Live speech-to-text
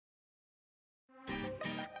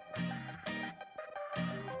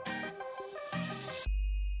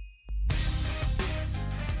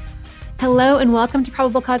Hello and welcome to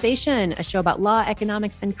Probable Causation, a show about law,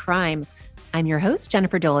 economics, and crime. I'm your host,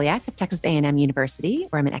 Jennifer Doliak of Texas A&M University,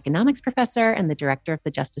 where I'm an economics professor and the director of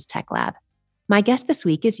the Justice Tech Lab. My guest this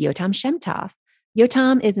week is Yotam Shemtov.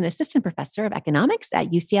 Yotam is an assistant professor of economics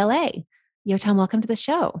at UCLA. Yotam, welcome to the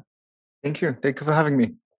show. Thank you. Thank you for having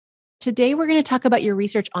me. Today, we're going to talk about your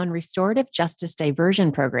research on restorative justice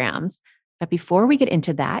diversion programs. But before we get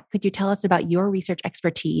into that, could you tell us about your research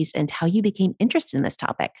expertise and how you became interested in this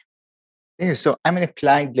topic? Yeah, so I'm an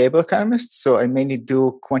applied labor economist, so I mainly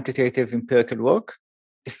do quantitative empirical work.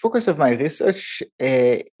 The focus of my research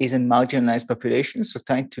is in marginalized populations, so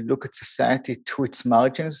trying to look at society to its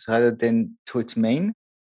margins rather than to its main.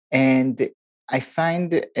 And I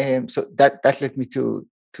find, so that led me to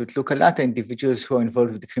look a lot at individuals who are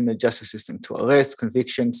involved with the criminal justice system, to arrests,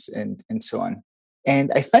 convictions, and so on.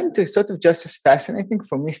 And I find the sort of justice fascinating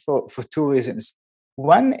for me for two reasons.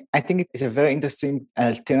 One, I think it is a very interesting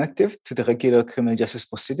alternative to the regular criminal justice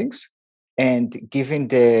proceedings. And given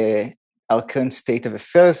our current state of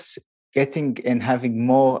affairs, getting and having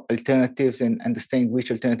more alternatives and understanding which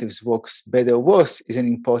alternatives works better or worse is an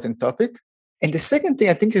important topic. And the second thing,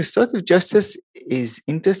 I think restorative justice is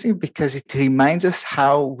interesting because it reminds us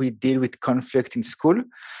how we deal with conflict in school.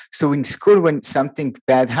 So in school, when something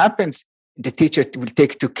bad happens, the teacher will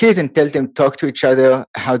take two kids and tell them, talk to each other.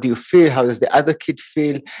 How do you feel? How does the other kid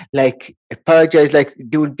feel? Like, apologize. Like,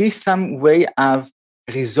 there will be some way of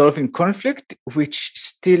resolving conflict, which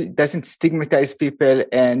still doesn't stigmatize people.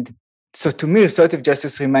 And so to me, restorative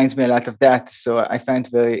justice reminds me a lot of that. So I find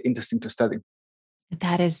it very interesting to study.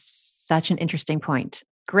 That is such an interesting point.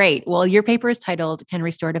 Great. Well, your paper is titled, Can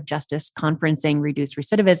Restorative Justice Conferencing Reduce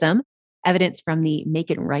Recidivism? Evidence from the Make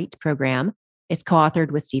It Right program. It's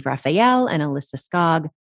co-authored with Steve Raphael and Alyssa Skog.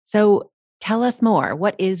 So tell us more.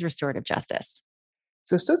 What is restorative justice?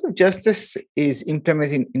 So restorative justice is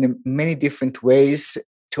implemented in many different ways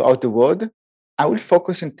throughout the world. I will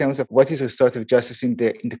focus in terms of what is restorative justice in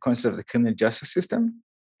the context of the criminal justice system.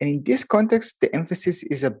 And in this context, the emphasis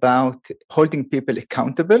is about holding people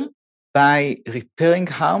accountable by repairing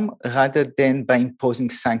harm rather than by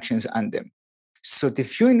imposing sanctions on them. So the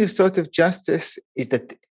view in restorative justice is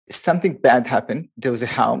that something bad happened, there was a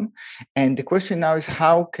harm. And the question now is,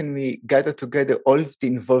 how can we gather together all of the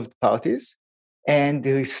involved parties and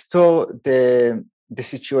restore the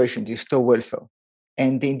situation, restore welfare?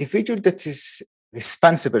 And the individual that is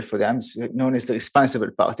responsible for that is known as the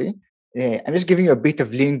responsible party. I'm just giving you a bit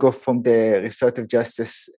of lingo from the restorative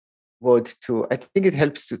justice word I think it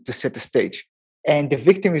helps to set the stage. And the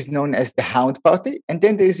victim is known as the hound party. And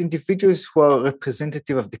then there's individuals who are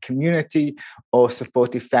representative of the community or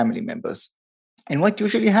supportive family members. And what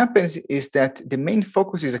usually happens is that the main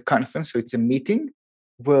focus is a conference. So it's a meeting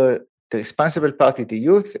where the responsible party, the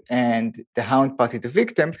youth, and the hound party, the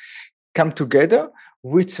victim, come together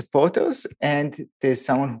with supporters. And there's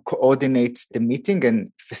someone who coordinates the meeting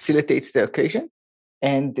and facilitates the occasion.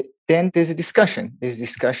 And then there's a discussion. There's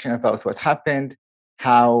discussion about what happened,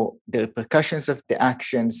 how the repercussions of the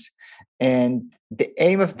actions. And the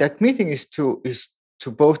aim of that meeting is to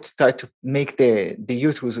both try to make the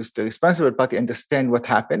youth, who's the responsible party, understand what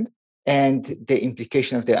happened and the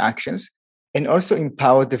implication of their actions, and also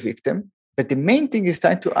empower the victim. But the main thing is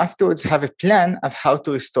trying to afterwards have a plan of how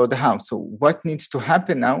to restore the harm. So what needs to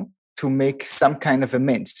happen now to make some kind of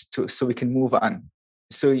amends so we can move on.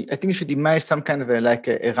 So I think you should imagine some kind of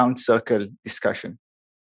a round circle discussion.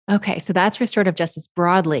 Okay, so that's restorative justice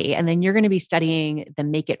broadly, and then you're going to be studying the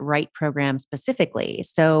Make It Right program specifically.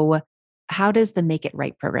 So how does the Make It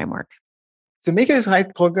Right program work? The Make It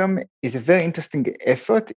Right program is a very interesting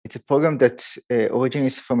effort. It's a program that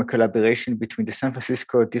originates from a collaboration between the San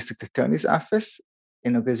Francisco District Attorney's Office,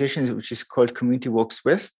 an organization which is called Community Works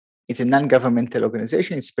West. It's a non-governmental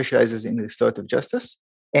organization. It specializes in restorative justice.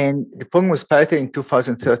 And the program was piloted in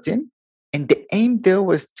 2013. And the aim there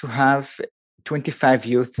was to have 25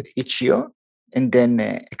 youth each year and then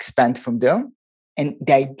expand from there. And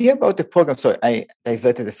the idea about the program, sorry, I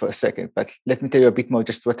diverted it for a second, but let me tell you a bit more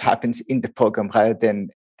just what happens in the program rather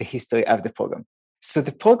than the history of the program. So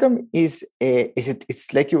the program it's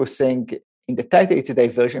like you were saying in the title, it's a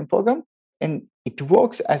diversion program, and it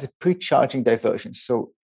works as a pre-charging diversion.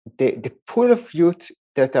 So the pool of youth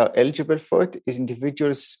that are eligible for it is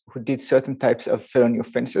individuals who did certain types of felony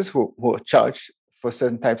offenses, who are charged for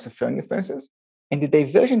certain types of felony offenses. And the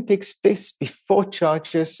diversion takes place before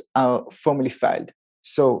charges are formally filed.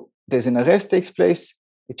 So there's an arrest takes place,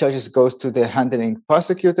 the charges goes to the handling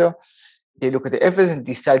prosecutor, they look at the evidence and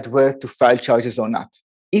decide whether to file charges or not.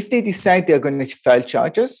 If they decide they're going to file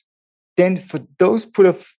charges, then for those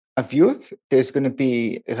pool of youth, there's going to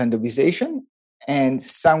be a randomization, and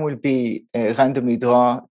some will be randomly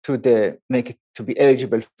drawn to be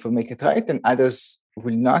eligible for Make It Right, and others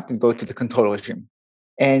will not and go to the control regime.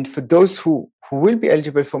 And for those who will be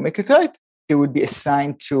eligible for Make It Right, they will be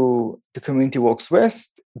assigned to the Community Works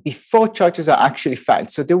West before charges are actually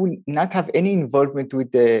filed. So they will not have any involvement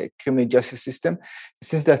with the criminal justice system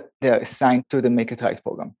since that they're assigned to the Make It Right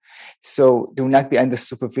program. So they will not be under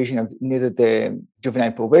supervision of neither the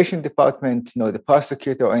Juvenile Probation Department nor the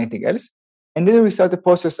prosecutor or anything else. And then we start the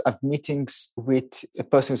process of meetings with a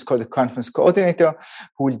person who's called a conference coordinator,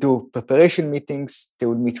 who will do preparation meetings. They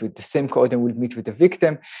will meet with the same coordinator, will meet with the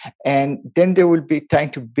victim. And then they will be trying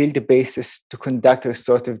to build the basis to conduct a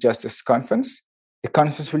restorative justice conference. The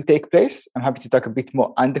conference will take place. I'm happy to talk a bit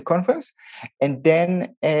more on the conference. And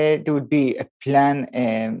then there will be a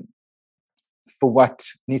plan for what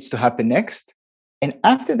needs to happen next. And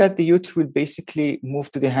after that, the youth will basically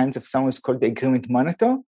move to the hands of someone who's called the agreement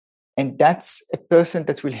monitor. And that's a person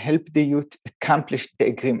that will help the youth accomplish the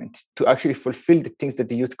agreement to actually fulfill the things that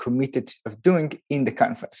the youth committed of doing in the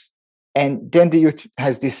conference. And then the youth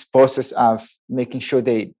has this process of making sure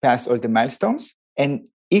they pass all the milestones. And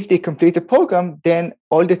if they complete the program, then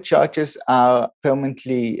all the charges are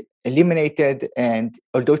permanently eliminated. And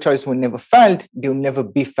although charges were never filed, they will never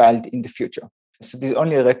be filed in the future. So there's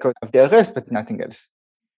only a record of the arrest, but nothing else.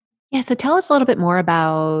 Yeah. So tell us a little bit more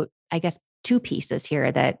about, I guess, two pieces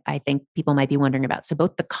here that I think people might be wondering about. So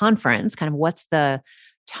both the conference, kind of what's the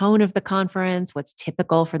tone of the conference, what's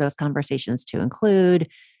typical for those conversations to include,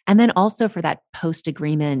 and then also for that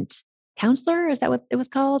post-agreement counselor, is that what it was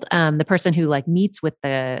called? The person who like meets with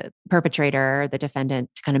the perpetrator, the defendant,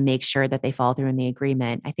 to kind of make sure that they follow through in the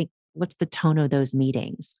agreement. I think, what's the tone of those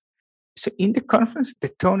meetings? So in the conference, the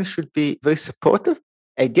tone should be very supportive.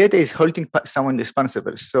 Idea that is holding someone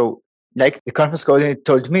responsible. So like the conference coordinator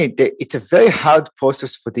told me, that it's a very hard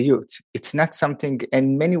process for the youth. It's not something,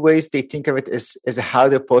 in many ways, they think of it as a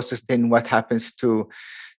harder process than what happens to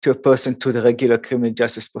a person to the regular criminal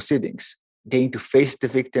justice proceedings. They need to face the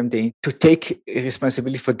victim. They need to take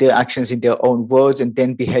responsibility for their actions in their own words and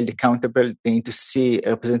then be held accountable. They need to see a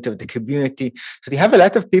representative of the community. So they have a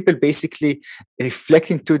lot of people basically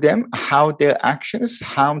reflecting to them how their actions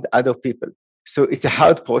harmed other people. So it's a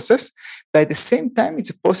hard process, but at the same time,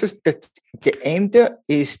 it's a process that the aim there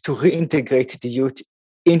is to reintegrate the youth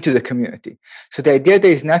into the community. So the idea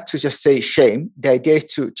there is not to just say shame. The idea is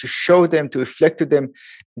to show them, to reflect to them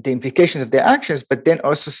the implications of their actions, but then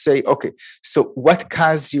also say, okay, so what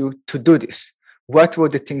caused you to do this? What were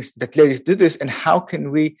the things that led you to do this? And how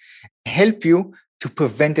can we help you to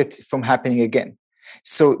prevent it from happening again?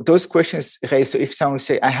 So those questions raised. So if someone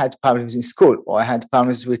say, I had problems in school, or I had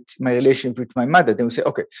problems with my relationship with my mother, then we say,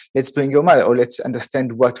 okay, let's bring your mother, or let's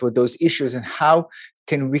understand what were those issues and how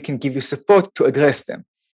we can give you support to address them.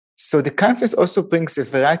 So the conference also brings a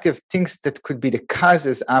variety of things that could be the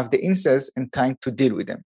causes of the incidents and trying to deal with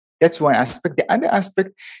them. That's one aspect. The other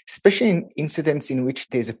aspect, especially in incidents in which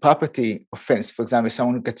there's a property offense, for example,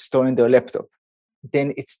 someone gets stolen their laptop,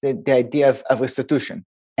 then it's the idea of restitution.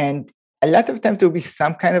 And a lot of times there will be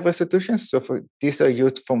some kind of restitution. So for these are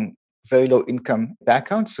youth from very low income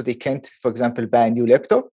backgrounds, so they can't, for example, buy a new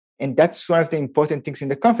laptop. And that's one of the important things in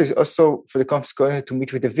the conference. Also for the conference coordinator to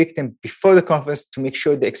meet with the victim before the conference to make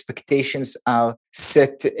sure the expectations are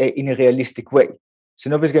set in a realistic way.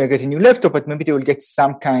 So nobody's going to get a new laptop, but maybe they will get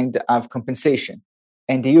some kind of compensation.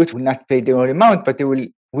 And the youth will not pay their own amount, but they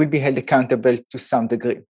will be held accountable to some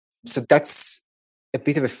degree. So that's a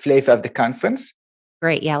bit of a flavor of the conference.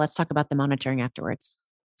 Great. Yeah, let's talk about the monitoring afterwards.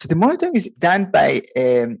 So the monitoring is done by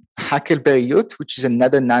Huckleberry Youth, which is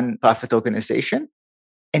another non-profit organization.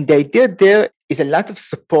 And the idea there is a lot of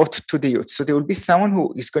support to the youth. So there will be someone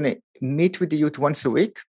who is going to meet with the youth once a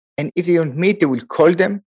week. And if they don't meet, they will call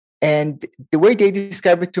them. And the way they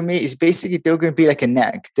describe it to me is basically they're going to be like a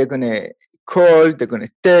nag. They're going to call, they're going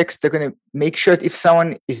to text, they're going to make sure that if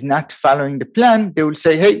someone is not following the plan, they will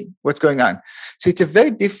say, hey, what's going on? So it's a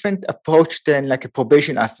very different approach than like a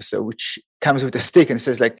probation officer, which comes with a stick and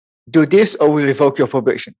says like, do this or we revoke your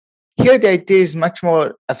probation. Here, the idea is much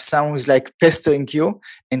more of someone who's like pestering you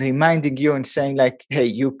and reminding you and saying like, hey,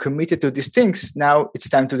 you committed to these things. Now it's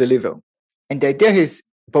time to deliver. And the idea is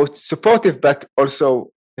both supportive, but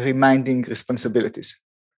also reminding responsibilities.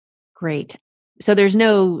 Great. So there's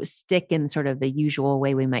no stick in sort of the usual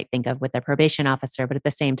way we might think of with a probation officer, but at the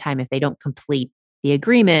same time, if they don't complete the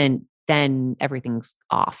agreement, then everything's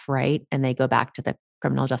off, right? And they go back to the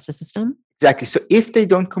criminal justice system? Exactly. So if they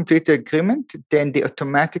don't complete the agreement, then they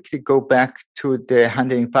automatically go back to the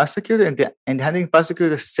handling prosecutor, and the handling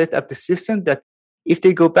prosecutor set up the system that if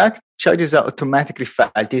they go back, charges are automatically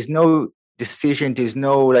filed. There's decision. There's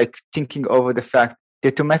no like thinking over the fact. They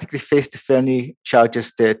automatically face the felony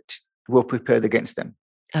charges that were prepared against them.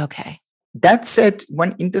 Okay. That said,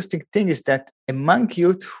 one interesting thing is that among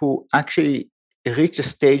youth who actually reach a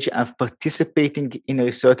stage of participating in a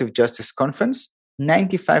restorative justice conference,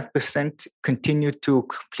 95% continue to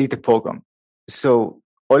complete the program. So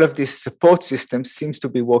all of this support system seems to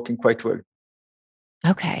be working quite well.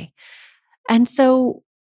 Okay. And so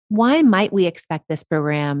why might we expect this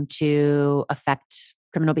program to affect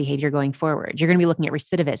criminal behavior going forward? You're going to be looking at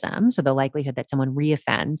recidivism, so the likelihood that someone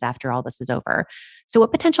reoffends after all this is over. So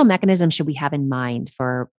what potential mechanisms should we have in mind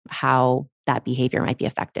for how that behavior might be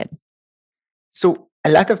affected? So a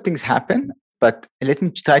lot of things happen, but let me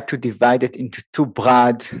try to divide it into two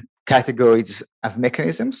broad categories of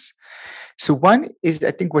mechanisms. So one is,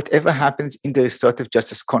 I think, whatever happens in the restorative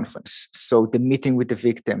justice conference. So the meeting with the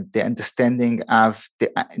victim, the understanding of the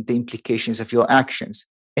implications of your actions,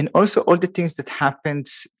 and also all the things that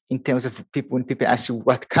happens in terms of people when people ask you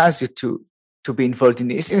what caused you to be involved in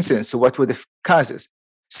this incident. So what were the causes?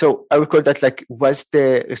 So I would call that like, was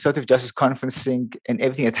the restorative justice conferencing and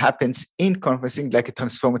everything that happens in conferencing like a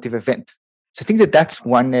transformative event? So I think that that's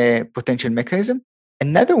one potential mechanism.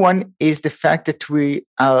 Another one is the fact that we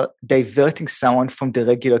are diverting someone from the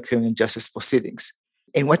regular criminal justice proceedings.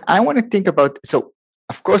 And what I want to think about, so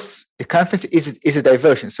of course, the conference is a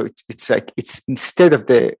diversion. So it's instead of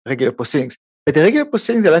the regular proceedings. But the regular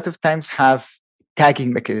proceedings a lot of times have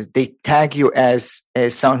tagging mechanisms. They tag you as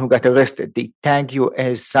someone who got arrested. They tag you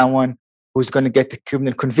as someone who's going to get a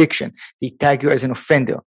criminal conviction. They tag you as an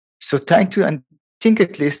offender. So trying to think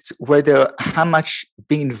at least whether how much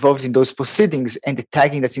being involved in those proceedings and the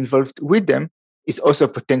tagging that's involved with them is also a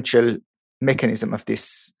potential mechanism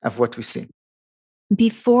of what we see.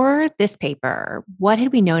 Before this paper, what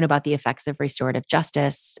had we known about the effects of restorative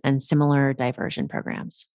justice and similar diversion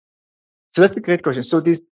programs? So that's a great question. So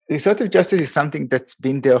this restorative justice is something that's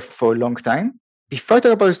been there for a long time. Before I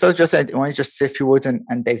talk about restorative justice, I want to just say a few words on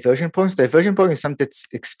diversion programs. Diversion program is something that's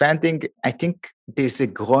expanding. I think there's a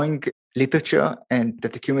growing literature and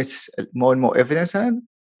that accumulates more and more evidence on it.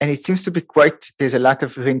 And it seems to be there's a lot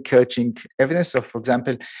of encouraging evidence. So, for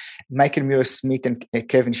example, Michael Muir-Smith and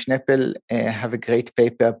Kevin Schneppel have a great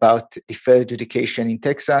paper about deferred adjudication in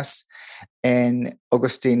Texas. And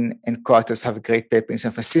Augustine and Coates have a great paper in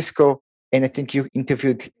San Francisco. And I think you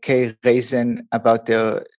interviewed Kay Raisin about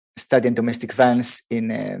their study on domestic violence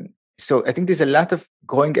so I think there's a lot of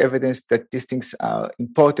growing evidence that these things are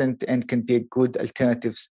important and can be good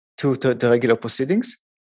alternatives to the regular proceedings.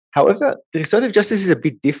 However, the restorative justice is a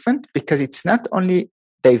bit different because it's not only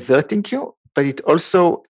diverting you, but it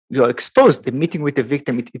also, you're exposed, the meeting with the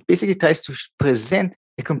victim, it basically tries to present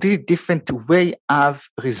a completely different way of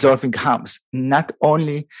resolving harms, not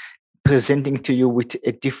only presenting to you with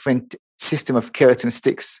a different system of carrots and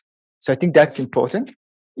sticks. So I think that's important.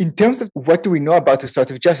 In terms of what do we know about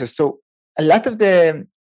restorative justice? So a lot of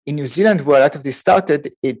in New Zealand, where a lot of this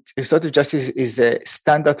started, restorative justice is a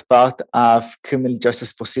standard part of criminal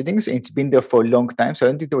justice proceedings. And it's been there for a long time. So I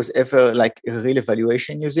don't think there was ever like a real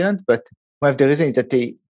evaluation in New Zealand. But one of the reasons is that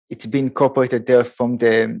it's been incorporated there from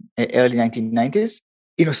the early 1990s.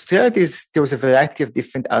 In Australia, there was a variety of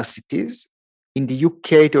different RCTs. In the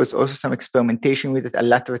UK, there was also some experimentation with it. A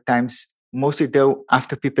lot of times, mostly though,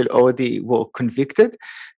 after people already were convicted,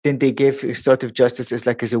 then they gave restorative justice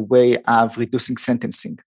as a way of reducing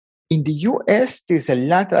sentencing. In the US, there's a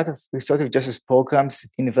lot of restorative justice programs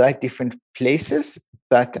in very different places,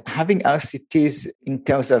 but having RCTs in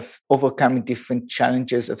terms of overcoming different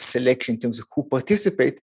challenges of selection in terms of who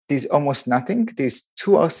participate, there's almost nothing. There's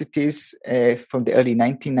two RCTs from the early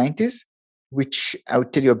 1990s, which I'll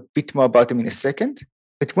tell you a bit more about them in a second.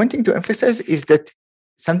 But one thing to emphasize is that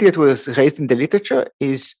something that was raised in the literature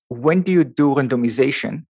is when do you do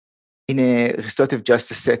randomization in a restorative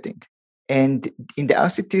justice setting? And in the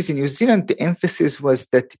RCTs in New Zealand, the emphasis was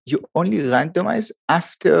that you only randomize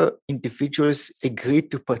after individuals agree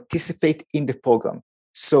to participate in the program.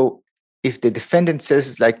 So if the defendant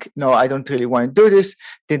says no, I don't really want to do this,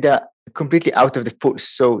 then they're completely out of the pool.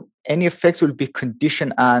 So any effects will be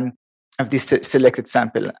conditioned on this selected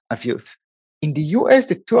sample of youth. In the US,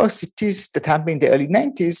 the two RCTs that happened in the early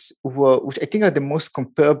 90s which I think are the most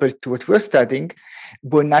comparable to what we're studying,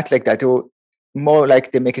 were not like that. They were more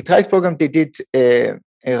like the Make It Right program. They did a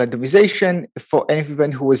randomization for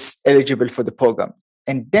anyone who was eligible for the program.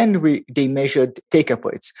 And then they measured take-up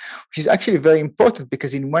rates, which is actually very important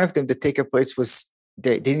because in one of them, the take-up rates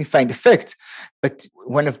they didn't find effect. But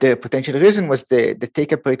one of the potential reasons was the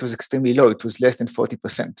take-up rate was extremely low. It was less than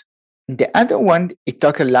 40%. The other one, it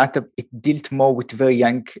dealt more with very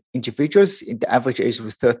young individuals. The average age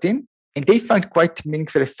was 13. And they found quite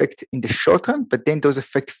meaningful effect in the short run, but then those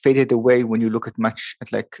effects faded away when you look at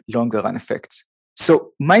like longer run effects.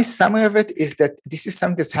 So my summary of it is that this is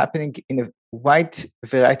something that's happening in a wide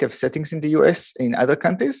variety of settings in the US and in other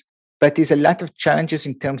countries, but there's a lot of challenges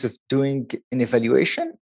in terms of doing an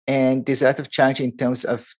evaluation. And there's a lot of challenge in terms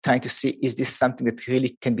of trying to see, is this something that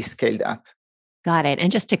really can be scaled up? Got it.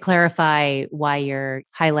 And just to clarify why you're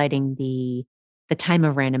highlighting the time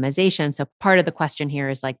of randomization. So part of the question here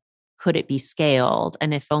is like, could it be scaled?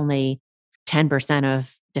 And if only 10%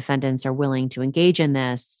 of defendants are willing to engage in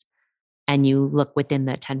this, and you look within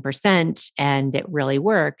the 10% and it really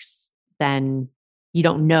works, then you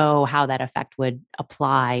don't know how that effect would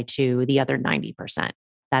apply to the other 90%.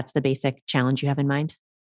 That's the basic challenge you have in mind?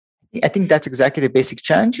 I think that's exactly the basic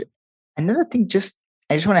challenge. Another thing,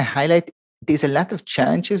 I just want to highlight, there's a lot of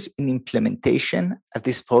challenges in implementation of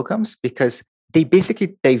these programs because they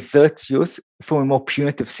basically divert youth from a more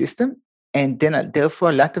punitive system. And then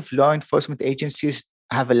therefore, a lot of law enforcement agencies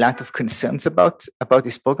have a lot of concerns about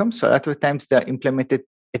these programs. So a lot of times they're implemented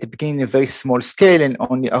at the beginning in a very small scale and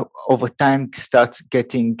only over time starts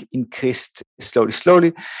getting increased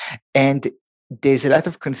slowly. And there's a lot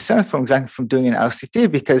of concern, for example, from doing an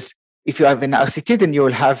RCT, because if you have an RCT, then you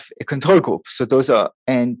will have a control group. So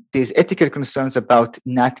and there's ethical concerns about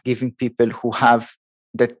not giving people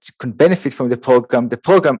that can benefit from the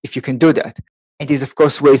program, if you can do that. And there's, of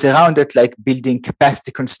course, ways around it, like building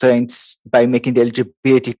capacity constraints by making the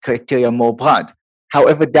eligibility criteria more broad.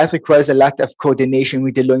 However, that requires a lot of coordination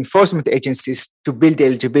with the law enforcement agencies to build the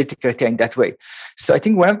eligibility criteria in that way. So I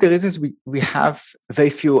think one of the reasons we have very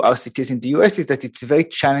few RCTs in the US is that it's very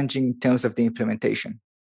challenging in terms of the implementation.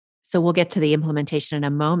 So we'll get to the implementation in a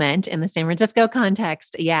moment in the San Francisco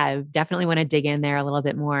context. Yeah, I definitely want to dig in there a little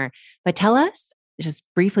bit more. But tell us, just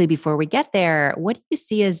briefly before we get there, what do you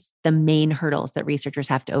see as the main hurdles that researchers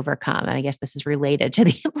have to overcome? And I guess this is related to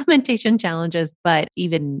the implementation challenges, but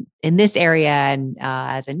even in this area and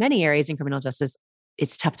as in many areas in criminal justice,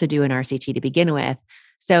 it's tough to do an RCT to begin with.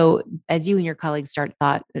 So as you and your colleagues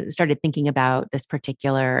started thinking about this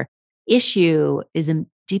particular issue,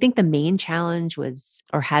 do you think the main challenge was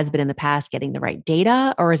or has been in the past getting the right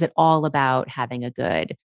data, or is it all about having a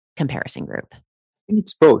good comparison group? I think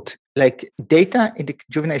it's both. Like data in the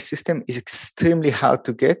juvenile system is extremely hard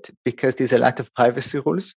to get because there's a lot of privacy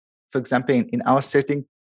rules. For example, in our setting,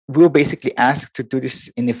 we were basically asked to do this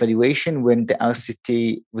in evaluation when the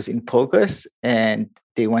RCT was in progress, and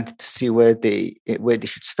they wanted to see where they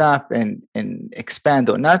should stop and expand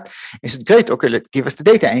or not. And said, great, okay, give us the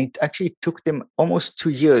data. And it actually took them almost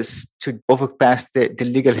 2 years to overpass the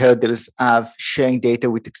legal hurdles of sharing data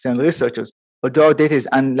with external researchers, although our data is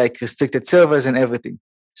unlike restricted servers and everything.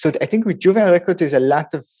 So I think with juvenile records, there's a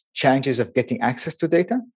lot of challenges of getting access to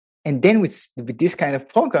data. And then with these kind of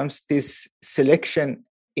programs, this selection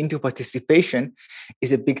into participation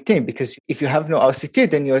is a big thing, because if you have no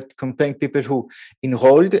RCT, then you're comparing people who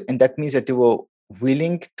enrolled, and that means that they were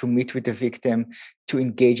willing to meet with the victim, to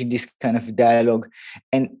engage in this kind of dialogue.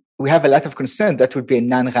 And we have a lot of concern that would be a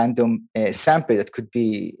non-random sample that could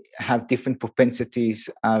have different propensities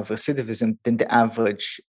of recidivism than the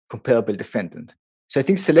average comparable defendant. So I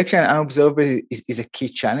think selection and unobservable is a key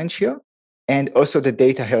challenge here. And also the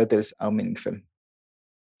data hurdles are meaningful.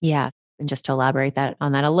 Yeah. And just to elaborate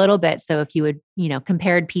on that a little bit. So if you would,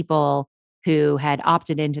 compared people who had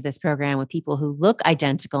opted into this program with people who look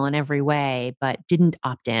identical in every way, but didn't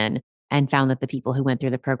opt in, and found that the people who went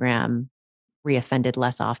through the program reoffended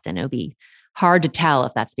less often, it would be hard to tell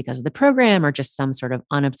if that's because of the program or just some sort of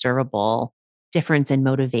unobservable difference in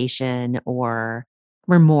motivation or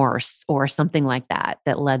remorse or something like that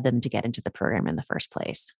led them to get into the program in the first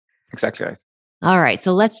place. Exactly right. All right.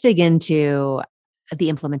 So let's dig into the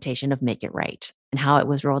implementation of Make It Right and how it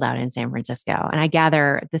was rolled out in San Francisco. And I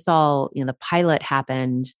gather this all, the pilot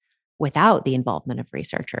happened without the involvement of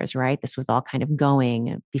researchers, right? This was all kind of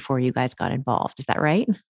going before you guys got involved. Is that right?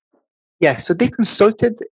 Yeah. So they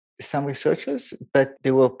consulted some researchers, but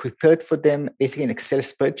they were prepared for them basically an Excel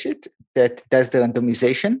spreadsheet that does the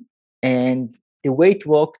randomization. And the way it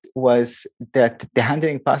worked was that the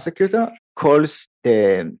handling prosecutor calls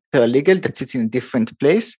the paralegal that sits in a different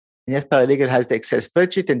place. And that paralegal has the Excel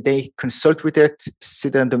spreadsheet, and they consult with it, see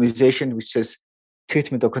the randomization, which says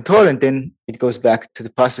treatment or control, and then it goes back to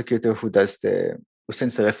the prosecutor who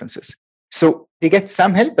sends the references. So they get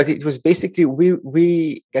some help, but it was basically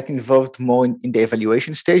we got involved more in the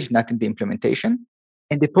evaluation stage, not in the implementation.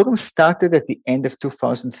 And the program started at the end of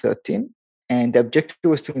 2013, and the objective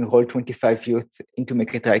was to enroll 25 youth into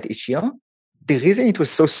Make It Right each year. The reason it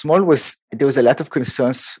was so small was there was a lot of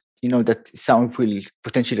concerns, that someone will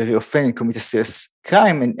potentially reoffend and commit a serious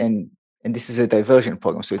crime, and And this is a diversion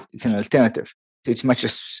program, so it's an alternative. So it's much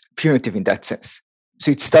less punitive in that sense.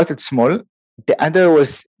 So it started small. The other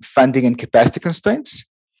was funding and capacity constraints.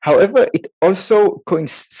 However, it also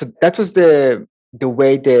so that was the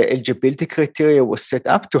way the eligibility criteria was set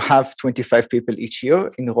up, to have 25 people each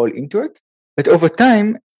year enroll into it. But over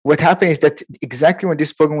time, what happened is that exactly when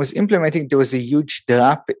this program was implementing, there was a huge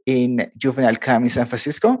drop in juvenile crime in San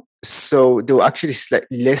Francisco. So there were actually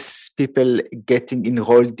less people getting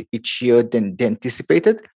enrolled each year than they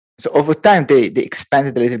anticipated. So over time, they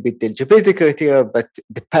expanded a little bit the eligibility criteria, but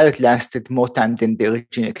the pilot lasted more time than they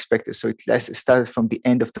originally expected. So it started from the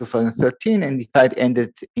end of 2013, and the pilot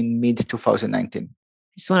ended in mid-2019. I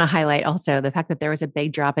just want to highlight also the fact that there was a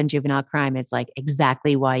big drop in juvenile crime is like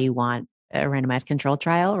exactly why you want a randomized control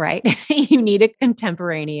trial, right? You need a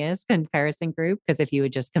contemporaneous comparison group, because if you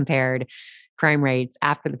had just compared crime rates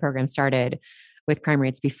after the program started with crime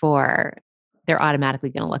rates before, they're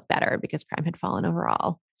automatically going to look better because crime had fallen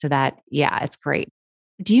overall. So that, yeah, it's great.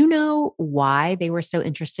 Do you know why they were so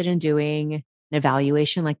interested in doing an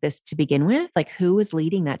evaluation like this to begin with? Like, who was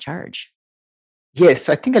leading that charge? Yes,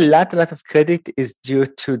 so I think a lot of credit is due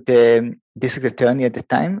to the district attorney at the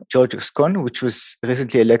time, George Gascon, which was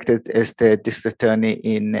recently elected as the district attorney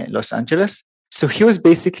in Los Angeles. So he was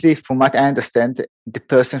basically, from what I understand, the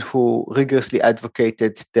person who rigorously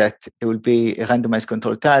advocated that there will be a randomized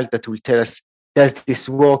control trial that will tell us, does this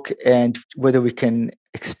work, and whether we can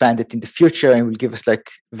expand it in the future, and will give us like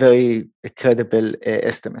very credible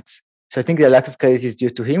estimates. So I think a lot of credit is due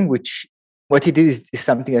to him, which what he did is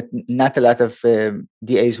something that not a lot of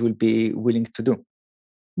DAs will be willing to do.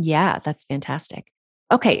 Yeah, that's fantastic.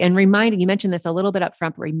 Okay. And you mentioned this a little bit up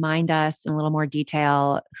front, but remind us in a little more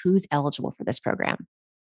detail, who's eligible for this program?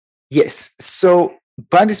 Yes. So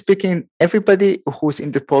broadly speaking, everybody who's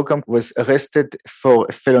in the program was arrested for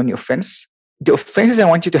a felony offense. The offenses I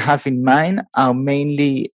want you to have in mind are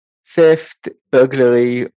mainly theft,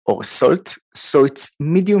 burglary, or assault. So it's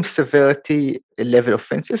medium severity level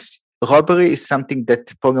offenses. Robbery is something that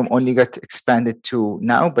the program only got expanded to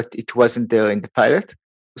now, but it wasn't there in the pilot.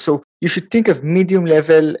 So you should think of medium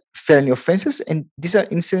level felony offenses. And these are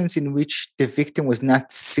incidents in which the victim was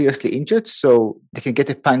not seriously injured. So they can get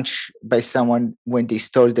a punch by someone when they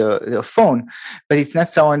stole their phone, but it's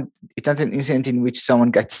not an incident in which someone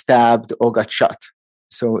got stabbed or got shot.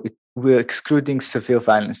 So we're excluding severe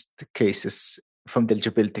violence cases from the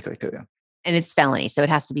eligibility criteria. And it's felony. So it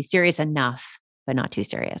has to be serious enough, but not too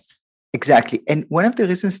serious. Exactly. And one of the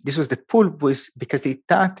reasons this was the pull was because they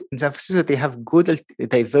thought in San Francisco they have good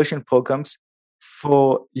diversion programs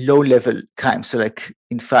for low-level crimes, so like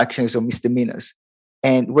infractions or misdemeanors.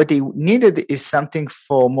 And what they needed is something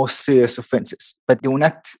for more serious offenses, but they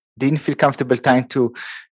didn't feel comfortable trying to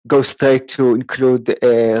go straight to include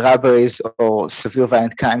robberies or severe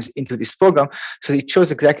violent crimes into this program. So they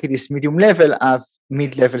chose exactly this medium level of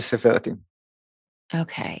mid-level severity.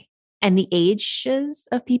 Okay. And the ages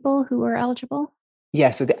of people who are eligible? Yeah,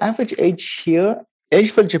 so the average age here, age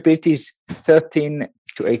for eligibility is 13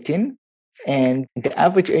 to 18. And the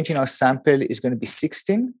average age in our sample is going to be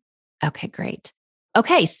 16. Okay, great.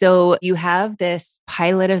 Okay, so you have this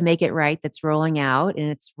pilot of Make It Right that's rolling out, and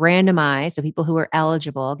it's randomized. So people who are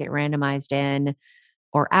eligible get randomized in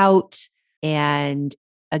or out. And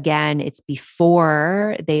again, it's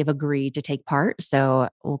before they've agreed to take part. So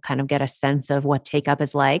we'll kind of get a sense of what take up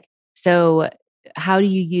is like. So how do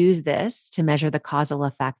you use this to measure the causal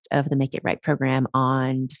effect of the Make It Right program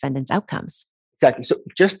on defendants' outcomes? Exactly. So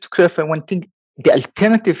just to clarify one thing, the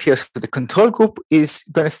alternative here for the control group is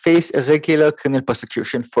going to face a regular criminal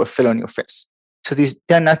prosecution for a felony offense. So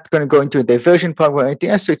they're not going to go into a diversion program or anything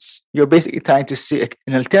else. So you're basically trying to see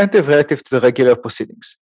an alternative relative to the regular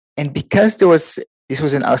proceedings. And because this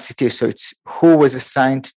was an RCT, so it's who was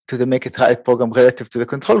assigned to the Make It Right program relative to the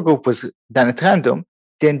control group was done at random,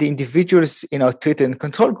 then the individuals in our treated and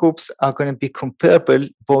control groups are going to be comparable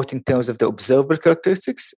both in terms of the observable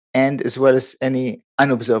characteristics and as well as any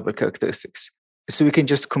unobservable characteristics. So we can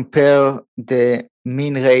just compare the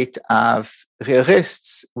mean rate of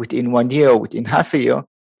rearrests within 1 year or within half a year,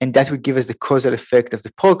 and that would give us the causal effect of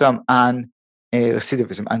the program on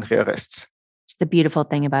recidivism and rearrests. It's the beautiful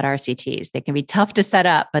thing about RCTs. They can be tough to set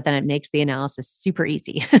up, but then it makes the analysis super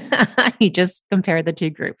easy. You just compare the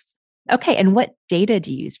two groups. Okay, and what data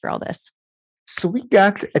do you use for all this? So we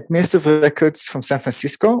got administrative records from San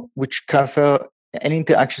Francisco, which cover any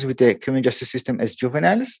interactions with the criminal justice system as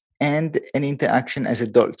juveniles and any interaction as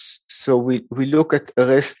adults. So we look at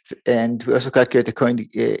arrests, and we also calculate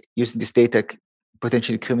using this data,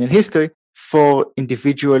 potentially criminal history, for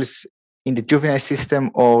individuals in the juvenile system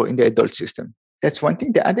or in the adult system. That's one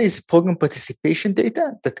thing. The other is program participation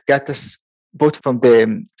data that got us both from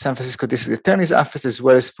the San Francisco District Attorney's Office as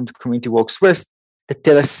well as from the Community Works West that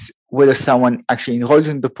tell us whether someone actually enrolled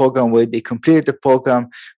in the program, whether they completed the program,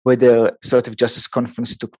 whether restorative justice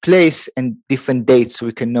conference took place, and different dates so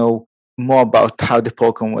we can know more about how the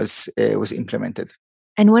program was implemented.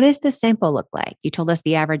 And what does the sample look like? You told us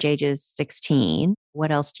the average age is 16.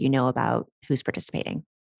 What else do you know about who's participating?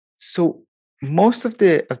 So most of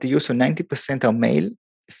the youth, so 90% are male,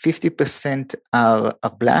 50% are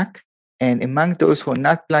Black, and among those who are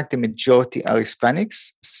not Black, the majority are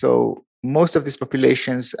Hispanics. So most of these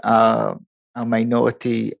populations are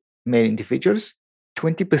minority male individuals.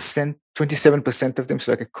 27% of them,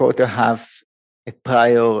 so like a quarter, have a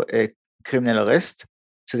prior criminal arrest.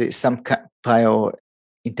 So there's some prior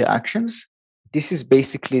interactions. This is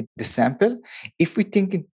basically the sample. If we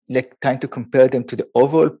think like trying to compare them to the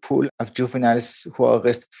overall pool of juveniles who are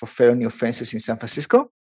arrested for felony offenses in San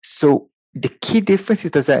Francisco, so the key difference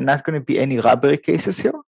is that there are not going to be any robbery cases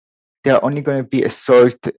here. There are only going to be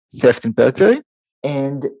assault, theft, and burglary.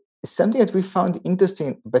 And something that we found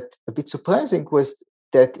interesting but a bit surprising was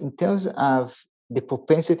that in terms of the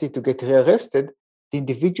propensity to get rearrested, the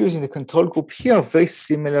individuals in the control group here are very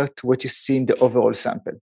similar to what you see in the overall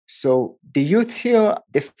sample. So the youth here,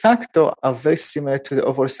 de facto, are very similar to the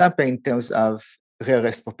overall sample in terms of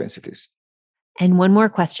rearrest propensities. And one more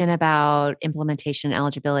question about implementation and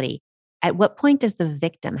eligibility. At what point does the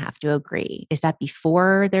victim have to agree? Is that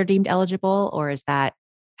before they're deemed eligible, or is that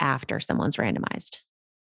after someone's randomized?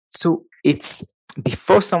 So it's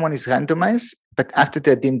before someone is randomized, but after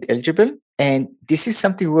they're deemed eligible. And this is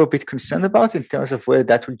something we're a bit concerned about in terms of whether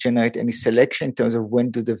that will generate any selection in terms of when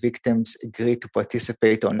do the victims agree to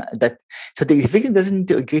participate on that. So the victim doesn't need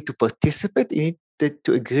to agree to participate. He needs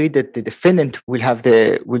to agree that the defendant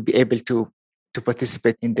will be able to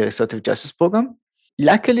participate in the restorative justice program.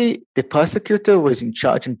 Luckily, the prosecutor was in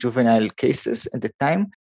charge in juvenile cases at the time,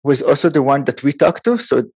 was also the one that we talked to.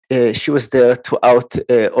 So she was there throughout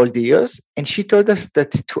all the years. And she told us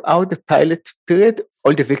that throughout the pilot period,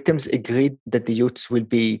 all the victims agreed that the youths will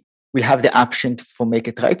have the option for Make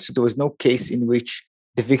It Right. So there was no case in which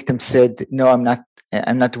the victim said, no, I'm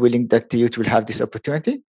not willing that the youth will have this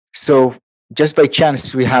opportunity. So just by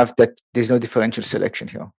chance, we have that there's no differential selection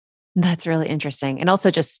here. That's really interesting. And also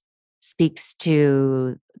just speaks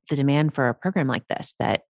to the demand for a program like this,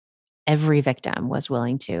 that every victim was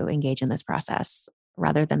willing to engage in this process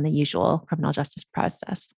rather than the usual criminal justice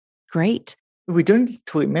process. Great. We don't need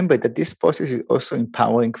to remember that this process is also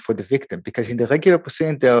empowering for the victim, because in the regular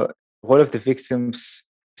proceeding, the role of the victims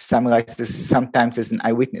summarizes sometimes as an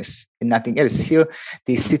eyewitness and nothing else. Here,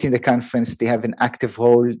 they sit in the conference, they have an active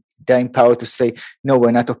role, they're empowered to say, no,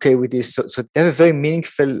 we're not okay with this. So they have a very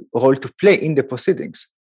meaningful role to play in the proceedings.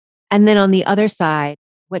 And then on the other side,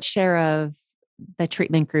 what share of the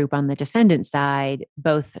treatment group on the defendant side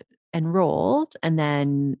both enrolled and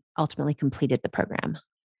then ultimately completed the program?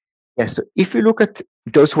 Yeah, so if you look at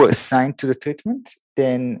those who are assigned to the treatment,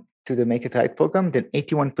 then to the Make It Right program, then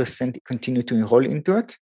 81% continue to enroll into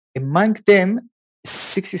it. Among them,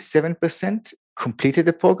 67% completed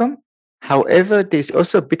the program. However, there's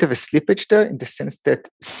also a bit of a slippage there in the sense that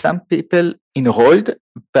some people enrolled,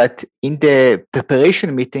 but in the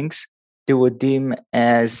preparation meetings, they were deemed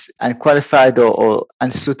as unqualified or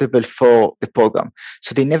unsuitable for the program.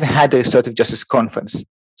 So they never had a restorative justice conference.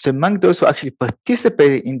 So among those who actually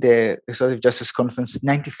participated in the restorative justice conference,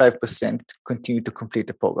 95% continue to complete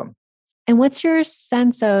the program. And what's your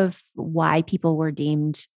sense of why people were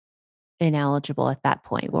deemed ineligible at that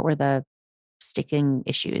point? What were the sticking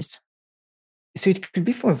issues? So it could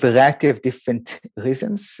be for a variety of different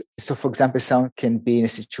reasons. So for example, someone can be in a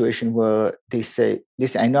situation where they say,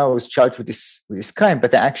 listen, I know I was charged with this crime,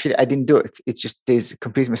 but I didn't do it. It's just there's a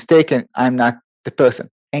complete mistake and I'm not the person.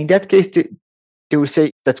 And in that case, they will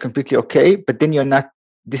say that's completely okay, but then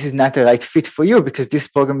this is not the right fit for you because this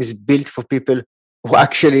program is built for people who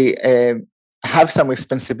actually have some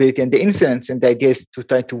responsibility and the incidents, and the idea is to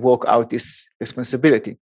try to work out this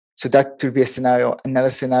responsibility. So that would be a scenario. Another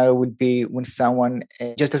scenario would be when someone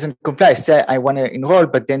just doesn't comply, say, I want to enroll,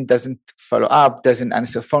 but then doesn't follow up, doesn't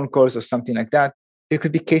answer phone calls or something like that. There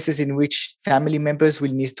could be cases in which family members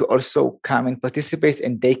will need to also come and participate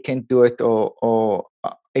and they can't do it or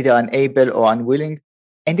either unable or unwilling.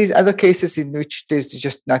 And there's other cases in which there's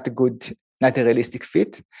just not a realistic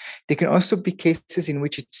fit. There can also be cases in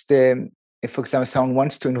which it's for example, someone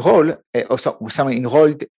wants to enroll or someone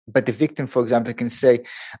enrolled, but the victim, for example, can say,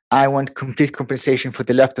 I want complete compensation for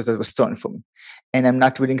the laptop that was stolen from me, and I'm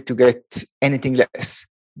not willing to get anything less.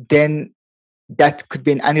 Then that could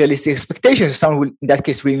be an unrealistic expectation. So someone will, in that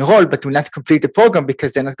case, will enroll, but will not complete the program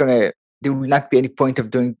because there will not be any point of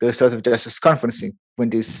doing the restorative justice conferencing when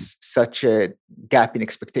there's such a gap in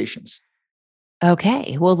expectations.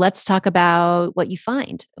 Okay, well, let's talk about what you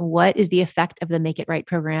find. What is the effect of the Make It Right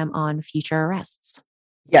program on future arrests?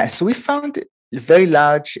 Yeah, so we found very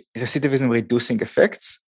large recidivism reducing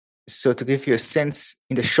effects. So to give you a sense,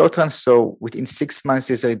 in the short run, so within 6 months,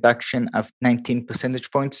 there's a reduction of 19 percentage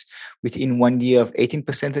points. Within 1 year of 18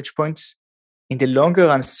 percentage points. In the longer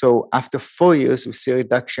run, so after 4 years, we see a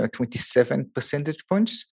reduction of 27 percentage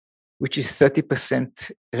points, which is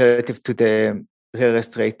 30% relative to the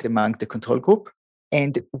rearrest rate among the control group.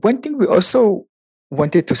 And one thing we also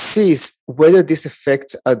wanted to see is whether these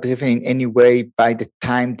effects are driven in any way by the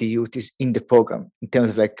time the youth is in the program, in terms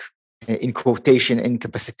of like in quotation and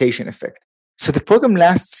incapacitation effect. So the program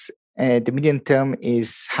lasts, the median term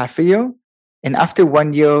is half a year, and after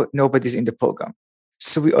 1 year, nobody's in the program.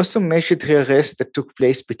 So we also measured rearrests that took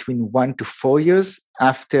place between 1 to 4 years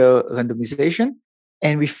after randomization,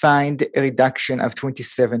 and we find a reduction of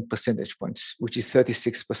 27 percentage points, which is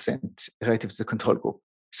 36% relative to the control group.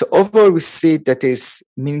 So overall, we see that there's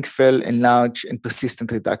meaningful and large and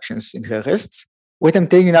persistent reductions in rearrests. What I'm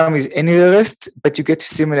telling you now is any rearrest, but you get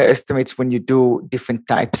similar estimates when you do different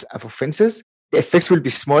types of offenses. The effects will be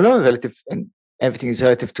smaller relative, and everything is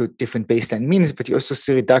relative to different baseline means, but you also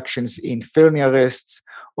see reductions in felony arrests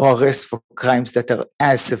or arrests for crimes that are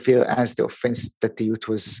as severe as the offense that the youth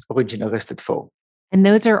was originally arrested for. And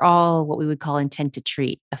those are all what we would call intent to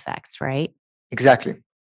treat effects, right? Exactly.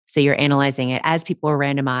 So you're analyzing it as people were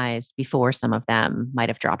randomized before some of them might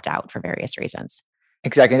have dropped out for various reasons.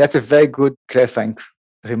 Exactly. That's a very good clarifying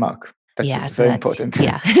remark. That's very important.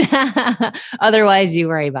 Yeah. Otherwise, you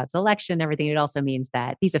worry about selection, everything. It also means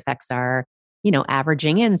that these effects are,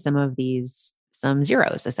 averaging in some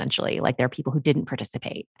zeros, essentially. Like there are people who didn't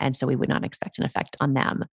participate. And so we would not expect an effect on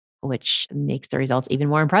them, which makes the results even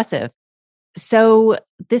more impressive. So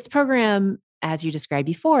this program, as you described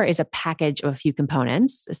before, is a package of a few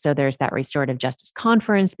components. So there's that restorative justice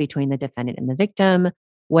conference between the defendant and the victim,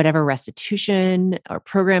 whatever restitution or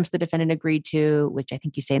programs the defendant agreed to, which I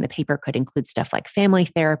think you say in the paper could include stuff like family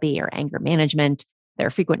therapy or anger management. There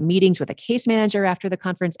are frequent meetings with a case manager after the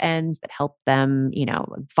conference ends that help them,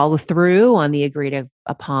 follow through on the agreed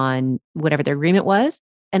upon whatever their agreement was.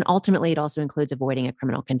 And ultimately, it also includes avoiding a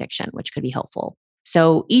criminal conviction, which could be helpful.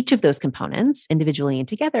 So each of those components, individually and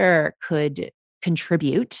together, could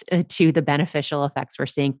contribute to the beneficial effects we're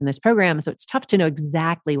seeing from this program. So it's tough to know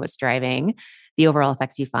exactly what's driving the overall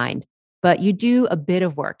effects you find, but you do a bit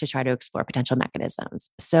of work to try to explore potential mechanisms.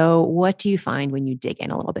 So what do you find when you dig in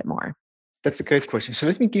a little bit more? That's a great question. So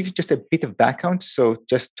let me give you just a bit of background. So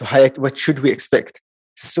just to highlight what should we expect.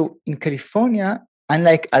 So in California,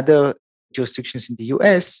 unlike other jurisdictions in the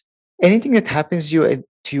US, anything that happens to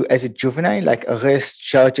you as a juvenile, like arrest,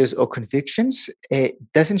 charges, or convictions,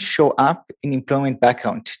 doesn't show up in employment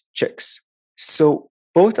background checks. So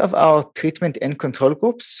both of our treatment and control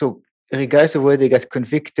groups, so regardless of whether they got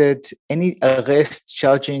convicted, any arrest,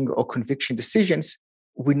 charging, or conviction decisions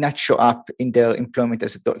will not show up in their employment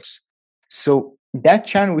as adults. So that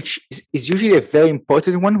channel, which is usually a very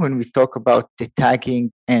important one when we talk about the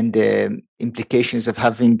tagging and the implications of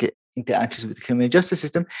having interactions with the criminal justice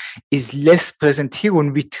system, is less present here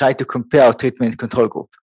when we try to compare our treatment and control group.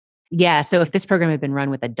 Yeah. So if this program had been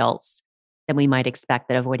run with adults, then we might expect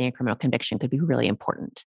that avoiding a criminal conviction could be really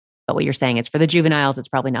important. But what you're saying is for the juveniles, it's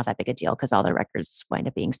probably not that big a deal because all their records wind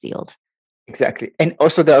up being sealed. Exactly. And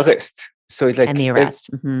also the arrest. So it's like... And the arrest.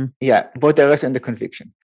 Mm-hmm. Yeah, both the arrest and the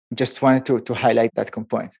conviction. Just wanted to highlight that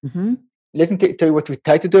component. Mm-hmm. Let me tell you what we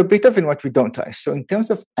try to do a bit of and what we don't try. So in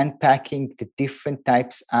terms of unpacking the different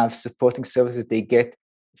types of supporting services they get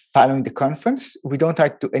following the conference, we don't try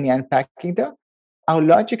to do any unpacking there. Our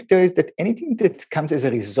logic there is that anything that comes as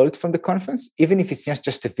a result from the conference, even if it's not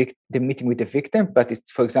just the meeting with the victim, but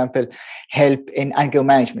it's, for example, help in anger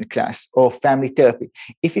management class or family therapy,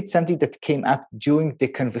 if it's something that came up during the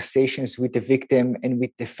conversations with the victim and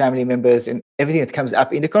with the family members and everything that comes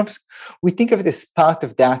up in the conference, we think of it as part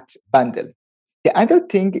of that bundle. The other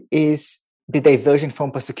thing is the diversion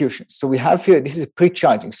from prosecution. So we have here, this is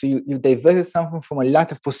pre-charging. So you diverted something from a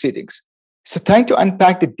lot of proceedings. So trying to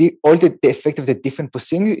unpack the effect of the different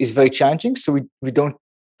proceedings is very challenging. So we don't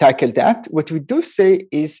tackle that. What we do say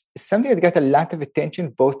is something that got a lot of attention,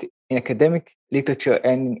 both in academic literature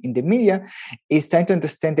and in the media, is trying to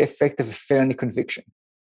understand the effect of a felony conviction.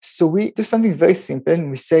 So we do something very simple and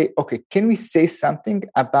we say, okay, can we say something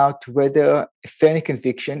about whether a felony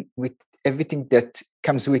conviction with everything that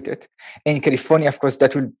comes with it? And in California, of course,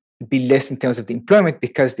 that will be less in terms of the employment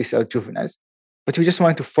because these are juveniles. but we just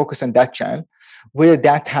want to focus on that channel, whether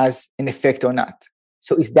that has an effect or not.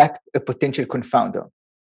 So is that a potential confounder?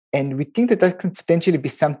 And we think that that could potentially be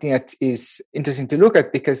something that is interesting to look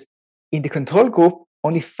at, because in the control group,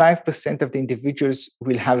 only 5% of the individuals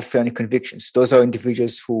will have felony convictions. Those are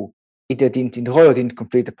individuals who either didn't enroll or didn't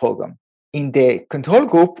complete the program. In the control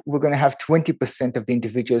group, we're going to have 20% of the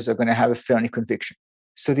individuals are going to have a felony conviction.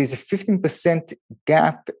 So there's a 15%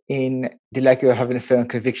 gap in the likelihood of having a felony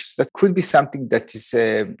conviction. So that could be something that is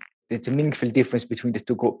it's a meaningful difference between the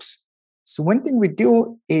two groups. So one thing we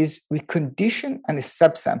do is we condition on a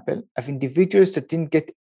subsample of individuals that didn't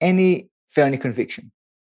get any felony conviction.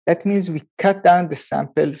 That means we cut down the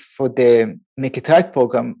sample for the Make It Right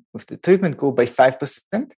program with the treatment group by 5%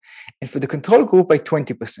 and for the control group by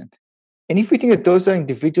 20%. And if we think that those are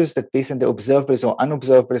individuals that based on the observables or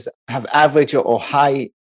unobservables have average or high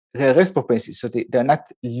rearrest propensities, so they're not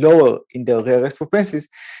lower in their rearrest propensities,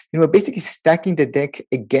 then we're basically stacking the deck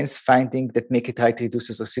against finding that Make It Right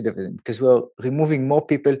reduces recidivism, because we're removing more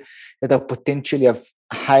people that are potentially of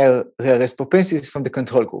higher rearrest propensities from the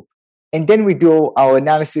control group. And then we do our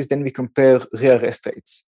analysis, then we compare rearrest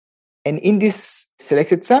rates. And in this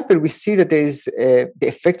selected sample, we see that there is the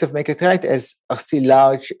effects of Make It Right are still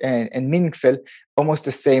large and meaningful, almost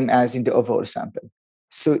the same as in the overall sample.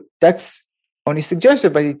 So that's only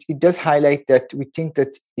suggested, but it does highlight that we think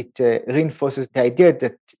that it reinforces the idea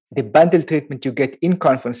that the bundle treatment you get in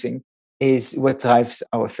conferencing is what drives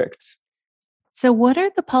our effects. So what are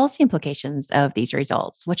the policy implications of these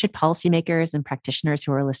results? What should policymakers and practitioners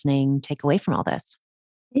who are listening take away from all this?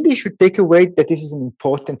 I think they should take away that this is an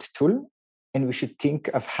important tool, and we should think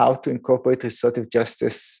of how to incorporate restorative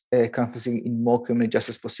justice conferencing in more criminal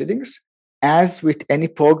justice proceedings. As with any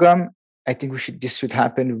program, I think this should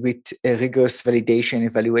happen with rigorous validation and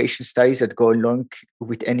evaluation studies that go along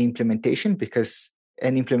with any implementation, because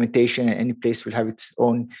any implementation in any place will have its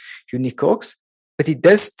own unique quirks. But it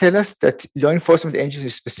does tell us that law enforcement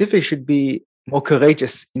agencies specifically should be more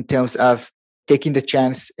courageous in terms of taking the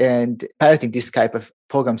chance and piloting this type of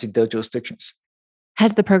programs in their jurisdictions.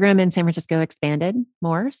 Has the program in San Francisco expanded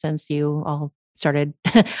more since you all started,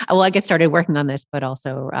 well, I guess started working on this, but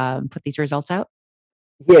also put these results out?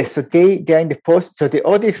 Yes, so they're in the post. So they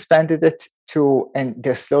already expanded it and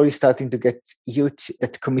they're slowly starting to get youth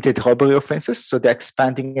that committed robbery offenses. So they're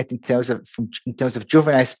expanding it in terms of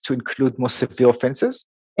juveniles to include more severe offenses.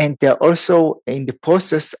 And they're also in the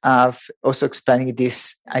process of also expanding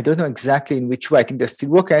this. I don't know exactly in which way. I think they're still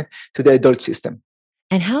working to the adult system.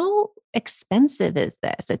 And how expensive is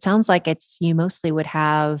this? It sounds like you mostly would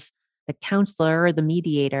have the counselor or the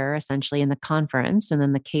mediator essentially in the conference and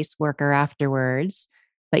then the caseworker afterwards,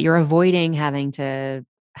 but you're avoiding having to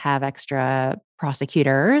have extra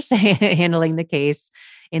prosecutors handling the case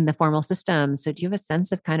in the formal system. So do you have a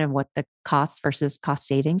sense of kind of what the costs versus cost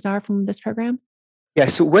savings are from this program? Yeah,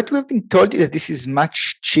 so what we've been told is that this is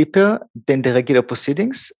much cheaper than the regular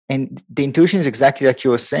proceedings. And the intuition is exactly like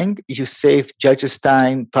you were saying. You save judges'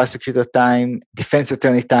 time, prosecutor time, defense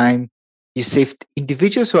attorney time. You save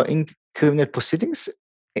individuals who are in criminal proceedings,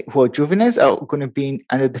 who are juveniles, are going to be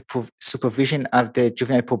under the supervision of the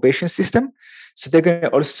juvenile probation system. So they're going to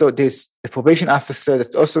also, there's a probation officer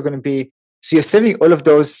that's also going to be, so you're saving all of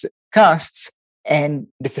those costs. And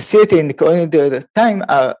the facility and the coordinator time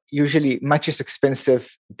are usually much less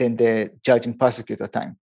expensive than the judge and prosecutor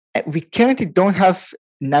time. We currently don't have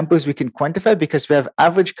numbers we can quantify because we have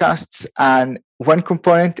average costs on one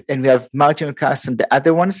component and we have marginal costs on the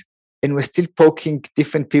other ones. And we're still poking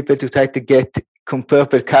different people to try to get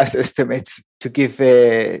comparable cost estimates to give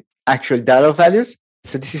actual dollar values.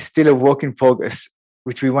 So this is still a work in progress,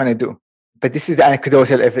 which we want to do. But this is the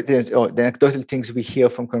anecdotal evidence or the anecdotal things we hear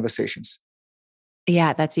from conversations.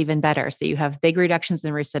 Yeah, that's even better. So you have big reductions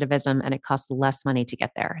in recidivism and it costs less money to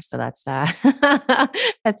get there. So that's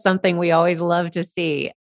that's something we always love to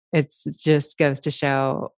see. It just goes to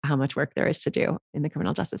show how much work there is to do in the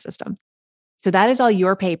criminal justice system. So that is all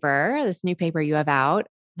your paper, this new paper you have out.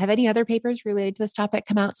 Have any other papers related to this topic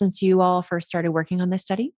come out since you all first started working on this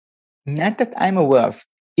study? Not that I'm aware of.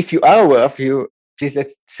 If you are aware of, please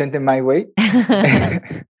let's send them my way.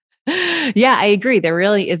 Yeah, I agree. There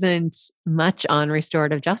really isn't much on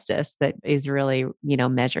restorative justice that is really,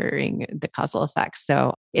 measuring the causal effects.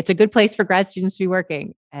 So it's a good place for grad students to be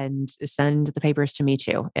working, and send the papers to me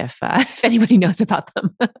too, if anybody knows about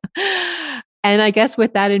them. And I guess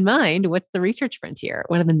with that in mind, what's the research frontier?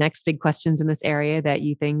 One of the next big questions in this area that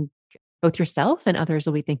you think both yourself and others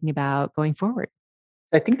will be thinking about going forward?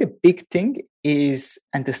 I think the big thing is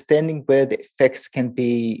understanding where the effects can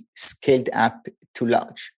be scaled up to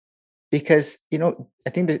large. because, I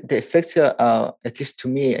think that the effects are, at least to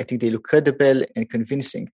me, I think they look credible and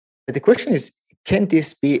convincing. But the question is, can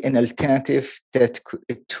this be an alternative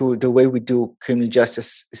to the way we do criminal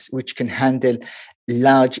justice, which can handle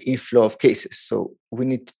large inflow of cases? So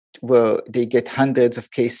where they get hundreds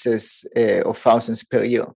of cases or thousands per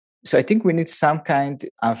year. So I think we need some kind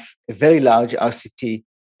of a very large RCT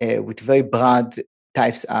with very broad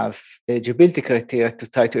types of eligibility criteria to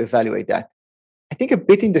try to evaluate that. I think a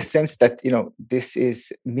bit in the sense that, this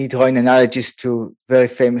is me drawing analogies to very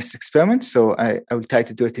famous experiments. So I will try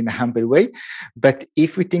to do it in a humble way. But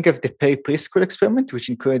if we think of the Perry preschool experiment,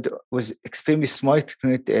 which was extremely small, it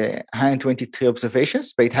included 123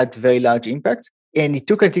 observations, but it had very large impact. And it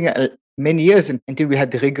took, I think, many years until we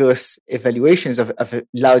had rigorous evaluations of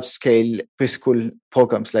large-scale preschool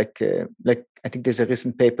programs. Like I think there's a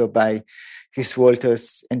recent paper by Chris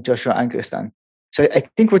Walters and Joshua Angerstan. So I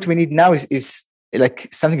think what we need now is like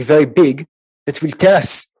something very big that will tell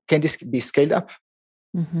us, can this be scaled up?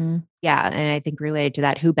 Mm-hmm. Yeah. And I think related to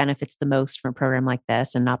that, who benefits the most from a program like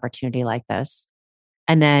this and an opportunity like this?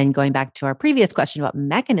 And then going back to our previous question about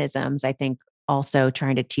mechanisms, I think also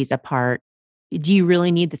trying to tease apart, do you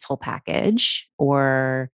really need this whole package?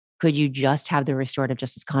 Or could you just have the restorative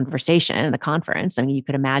justice conversation in the conference? I mean, you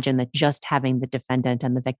could imagine that just having the defendant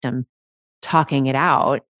and the victim talking it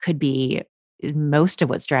out could be most of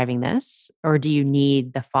what's driving this. Or do you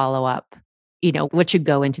need the follow-up, what should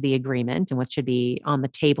go into the agreement and what should be on the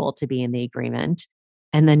table to be in the agreement?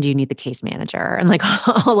 And then do you need the case manager and like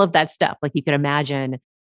all of that stuff? Like you could imagine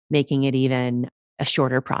making it even a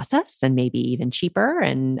shorter process and maybe even cheaper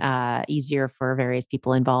and easier for various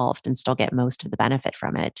people involved and still get most of the benefit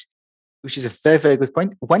from it. Which is a very, very good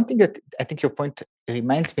point. One thing that I think your point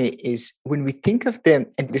reminds me is when we think of them,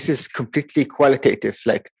 and this is completely qualitative,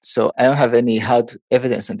 so I don't have any hard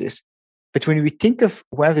evidence on this, but when we think of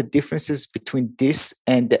one of the differences between this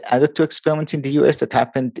and the other two experiments in the US that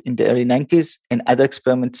happened in the early 90s and other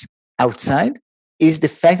experiments outside, is the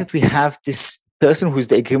fact that we have this person who's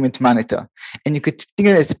the agreement monitor. And you could think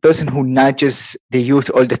of it as the person who nudges the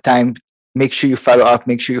youth all the time, make sure you follow up,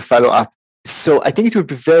 make sure you follow up. So I think it would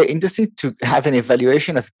be very interesting to have an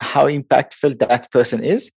evaluation of how impactful that person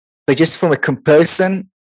is. But just from a comparison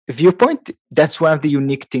viewpoint, that's one of the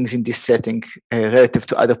unique things in this setting relative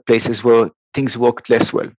to other places where things worked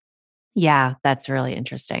less well. Yeah, that's really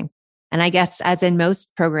interesting. And I guess as in most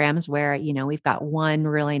programs where, we've got one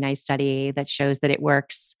really nice study that shows that it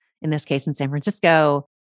works, in this case in San Francisco,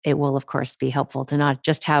 it will of course be helpful to not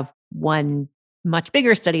just have one much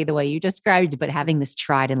bigger study the way you described, but having this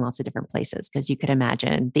tried in lots of different places, because you could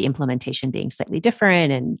imagine the implementation being slightly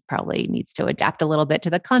different and probably needs to adapt a little bit to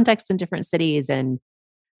the context in different cities. And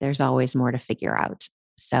there's always more to figure out.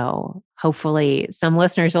 So hopefully some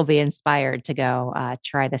listeners will be inspired to go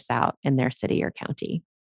try this out in their city or county.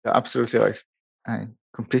 You're absolutely right. I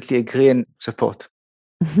completely agree and support.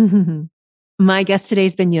 My guest today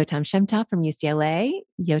has been Yotam Shemtov from UCLA.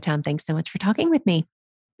 Yotam, thanks so much for talking with me.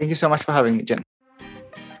 Thank you so much for having me, Jen.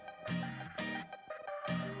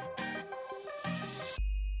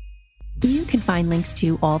 You can find links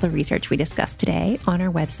to all the research we discussed today on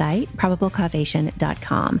our website,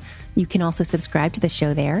 probablecausation.com. You can also subscribe to the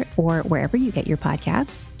show there or wherever you get your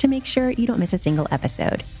podcasts to make sure you don't miss a single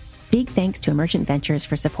episode. Big thanks to Emergent Ventures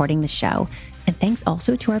for supporting the show, and thanks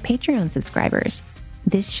also to our Patreon subscribers.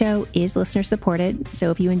 This show is listener supported,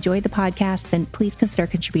 so if you enjoyed the podcast, then please consider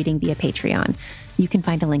contributing via Patreon. You can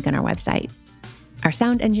find a link on our website. Our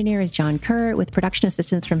sound engineer is John Kerr with production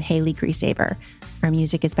assistance from Haley Griesaber. Our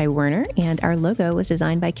music is by Werner, and our logo was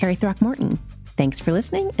designed by Carrie Throckmorton. Thanks for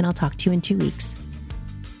listening, and I'll talk to you in 2 weeks.